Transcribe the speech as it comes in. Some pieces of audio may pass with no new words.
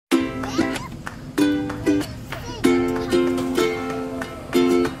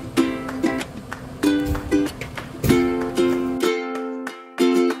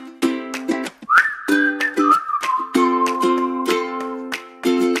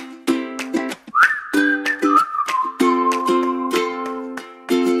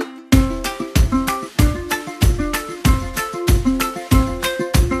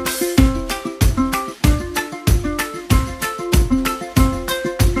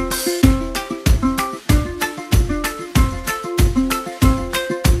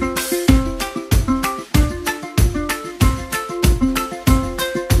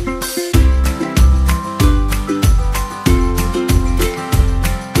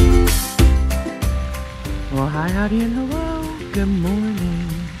hi, howdy, and hello. Good morning.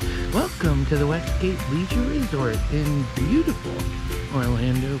 Welcome to the Westgate Leisure Resort in beautiful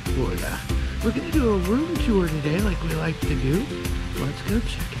Orlando, Florida. We're going to do a room tour today like we like to do. Let's go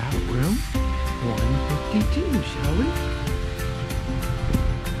check out room 152, shall we?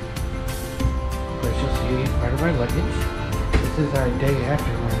 Of course, you'll see part of our luggage. This is our day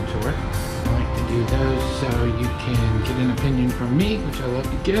after room tour. I like to do those so you can get an opinion from me, which I love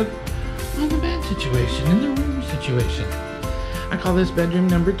to give, on the bed situation and the room situation. I call this bedroom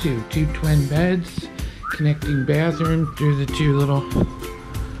number 2. 2 twin beds, connecting bathroom through the 2 little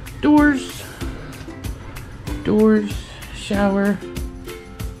doors, shower,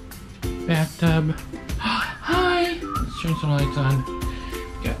 bathtub. Hi! Let's turn some lights on.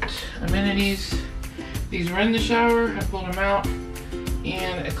 Got amenities. These are in the shower. I pulled them out.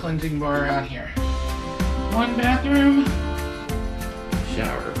 And a cleansing bar out here. 1 bathroom,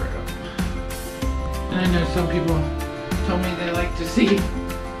 shower room. And I know some people told me they like to see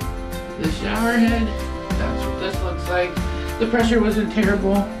the shower head. That's what this looks like. The pressure wasn't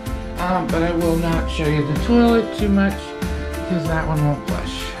terrible, but I will not show you the toilet too much because that one won't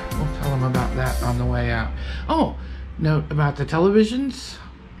flush. We'll tell them about that on the way out. Oh, note about the televisions.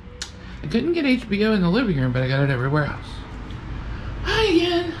 I couldn't get HBO in the living room, but I got it everywhere else. Hi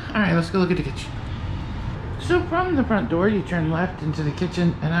again. Alright, let's go look at the kitchen. So from the front door, you turn left into the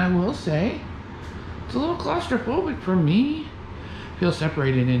kitchen, and I will say, it's a little claustrophobic for me. I feel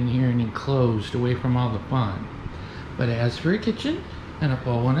separated in here and enclosed away from all the fun. But as for a kitchen, and a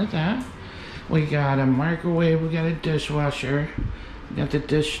full one at that, we got a microwave, we got a dishwasher, we got the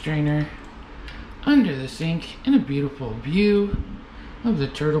dish strainer under the sink, and a beautiful view of the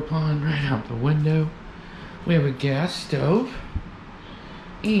turtle pond right out the window. We have a gas stove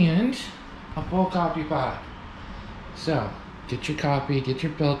and a full coffee pot. So get your coffee, get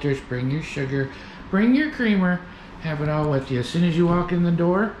your filters, bring your sugar, bring your creamer, have it all with you. As soon as you walk in the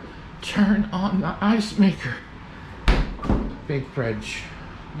door, turn on the ice maker. Big fridge,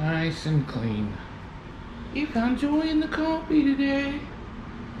 nice and clean. You found joy in the coffee today.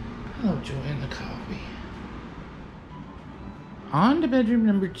 I love joy in the coffee. On to bedroom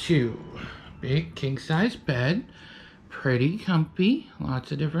number 2. Big king size bed. Pretty comfy,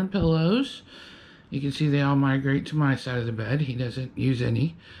 lots of different pillows. You can see they all migrate to my side of the bed. He doesn't use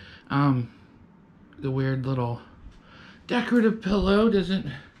any. The weird little decorative pillow doesn't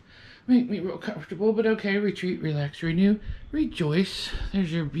make me real comfortable, but okay. Retreat, relax, renew, rejoice.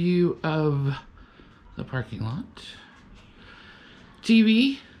 There's your view of the parking lot.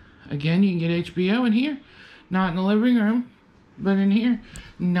 TV, again, you can get HBO in here. Not in the living room, but in here.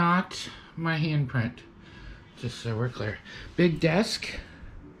 Not my handprint. Just so we're clear. Big desk,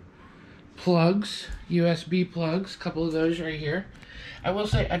 plugs, USB plugs, couple of those right here. I will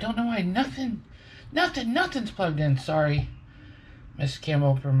say, I don't know why nothing's plugged in. Sorry, Miss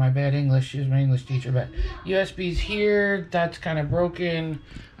Campbell, for my bad English. She was my English teacher, but USB's here. That's kind of broken.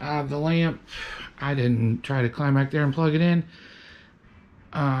 The lamp, I didn't try to climb back there and plug it in.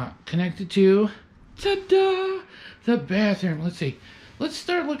 Connected to, ta-da, the bathroom. Let's see. Let's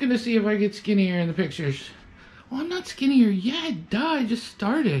start looking to see if I get skinnier in the pictures. Well, I'm not skinnier yet. Duh, I just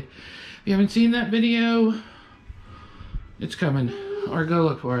started. If you haven't seen that video, it's coming. Or go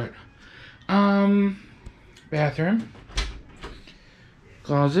look for it. Bathroom.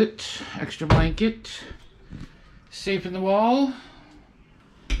 Closet. Extra blanket. Safe in the wall.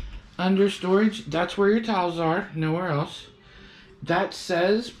 Under storage. That's where your towels are. Nowhere else. That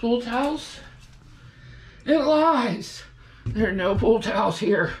says pool towels. It lies. There are no pool towels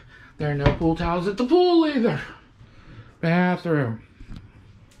here. There are no pool towels at the pool either. Bathroom.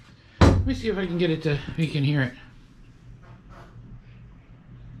 Let me see if I can get it to, you can hear it.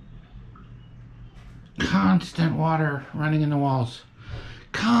 Constant water running in the walls.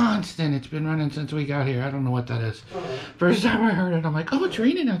 Constant. It's been running since we got here. I don't know what that is. First time I heard it, I'm like, oh, it's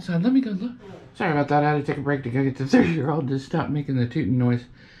raining outside. Let me go look. Sorry about that. I had to take a break to go get the 30-year-old to stop making the tooting noise.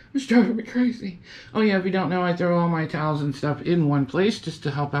 It's driving me crazy. Oh yeah, if you don't know, I throw all my towels and stuff in one place just to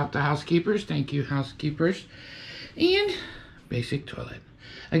help out the housekeepers. Thank you, housekeepers. And basic toilet.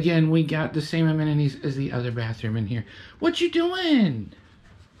 Again, we got the same amenities as the other bathroom in here. What you doing?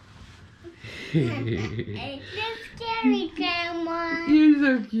 It's so scary, Grandma. You're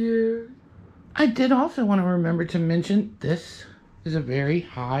so cute. I did also want to remember to mention this is a very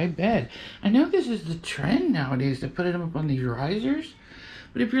high bed. I know this is the trend nowadays to put it up on these risers.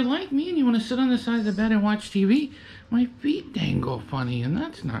 But if you're like me and you want to sit on the side of the bed and watch TV, my feet dangle funny, and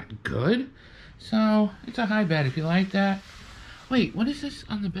that's not good. So, it's a high bed if you like that. Wait, what is this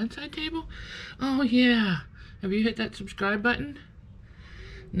on the bedside table? Oh, yeah. Have you hit that subscribe button?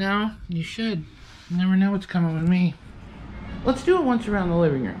 No? You should. You never know what's coming with me. Let's do it once around the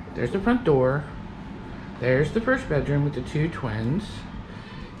living room. There's the front door. There's the first bedroom with the two twins.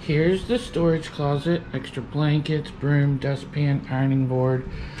 Here's the storage closet, extra blankets, broom, dustpan, ironing board,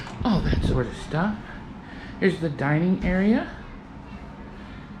 all that sort of stuff. Here's the dining area.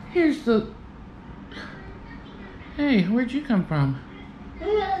 Here's the... Hey, where'd you come from?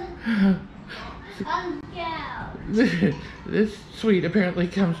 This suite apparently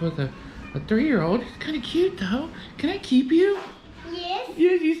comes with a 3-year-old. It's kind of cute though. Can I keep you? Yes.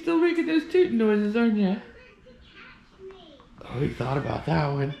 Yes, you're still making those tooting noises, aren't you? Oh, we thought about that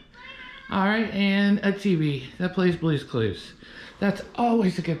one. Alright, and a TV that plays Blue's Clues. That's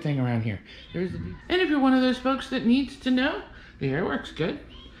always a good thing around here. And if you're one of those folks that needs to know, the air works good.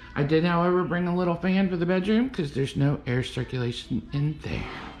 I did, however, bring a little fan for the bedroom because there's no air circulation in there.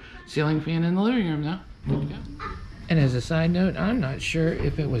 Ceiling fan in the living room, though. Good to go. And as a side note, I'm not sure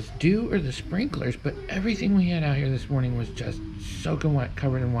if it was dew or the sprinklers, but everything we had out here this morning was just soaking wet,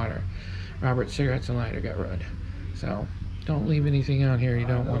 covered in water. Robert's cigarettes and lighter got ruined. So don't leave anything out here you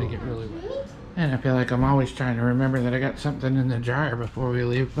don't want to get really wet. And I feel like I'm always trying to remember that I got something in the dryer before we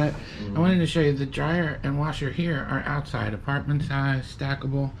leave, but I wanted to show you the dryer and washer here are outside, apartment size,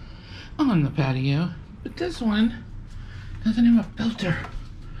 stackable, on the patio. But this one doesn't have a filter.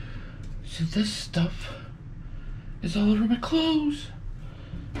 So this stuff is all over my clothes.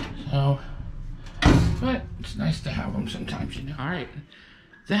 So, but it's nice to have them sometimes, you know. All right,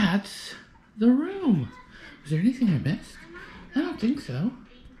 that's the room. Is there anything I missed? I don't think so.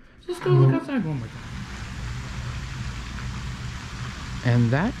 Let's go look outside one more time. And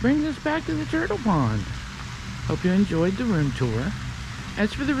that brings us back to the turtle pond. Hope you enjoyed the room tour.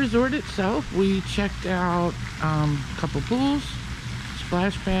 As for the resort itself, we checked out a couple pools,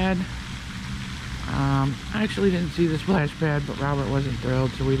 splash pad. I actually didn't see the splash pad, but Robert wasn't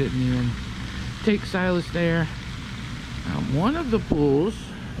thrilled, so we didn't even take Silas there. One of the pools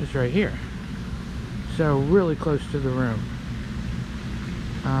is right here, so really close to the room.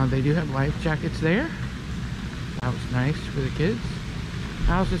 They do have life jackets there. That was nice for the kids.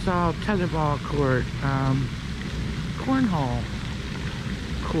 I also saw tetherball court, cornhole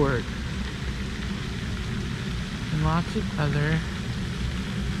court, and lots of other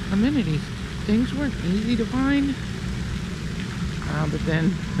amenities. Things weren't easy to find, but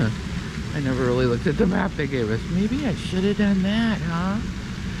then I never really looked at the map they gave us. Maybe I should have done that, huh?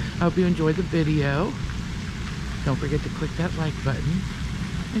 I hope you enjoyed the video. Don't forget to click that like button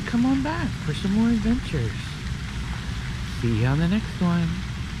and come on back for some more adventures. See you on the next one.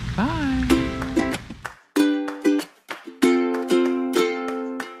 Bye.